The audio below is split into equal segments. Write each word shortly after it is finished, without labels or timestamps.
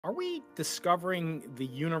are we discovering the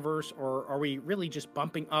universe, or are we really just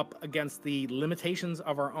bumping up against the limitations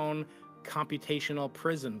of our own computational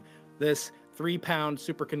prison? This 3-pound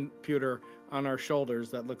supercomputer on our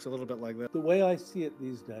shoulders that looks a little bit like this. The way I see it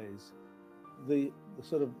these days, the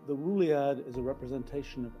Rulliad is a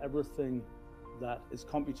representation of everything that is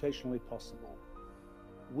computationally possible.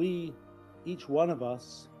 Each one of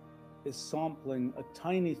us, is sampling a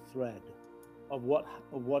tiny thread of what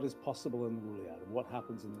is possible in the Rulliad, of what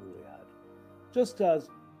happens in the Rulliad. Just as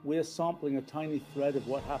we're sampling a tiny thread of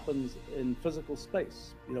what happens in physical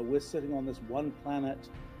space. We're sitting on this one planet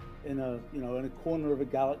in a corner of a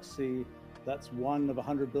galaxy that's one of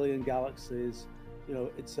 100 billion galaxies.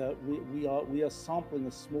 We are sampling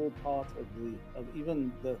a small part of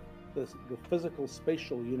even the physical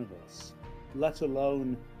spatial universe, let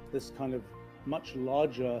alone this kind of much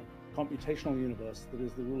larger computational universe that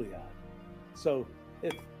is the Rulliad. So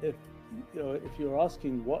if you're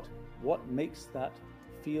asking what makes that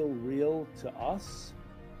feel real to us,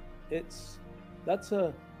 it's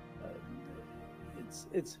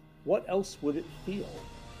what else would it feel?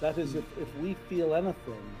 That is, if we feel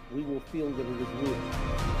anything, we will feel that it is real.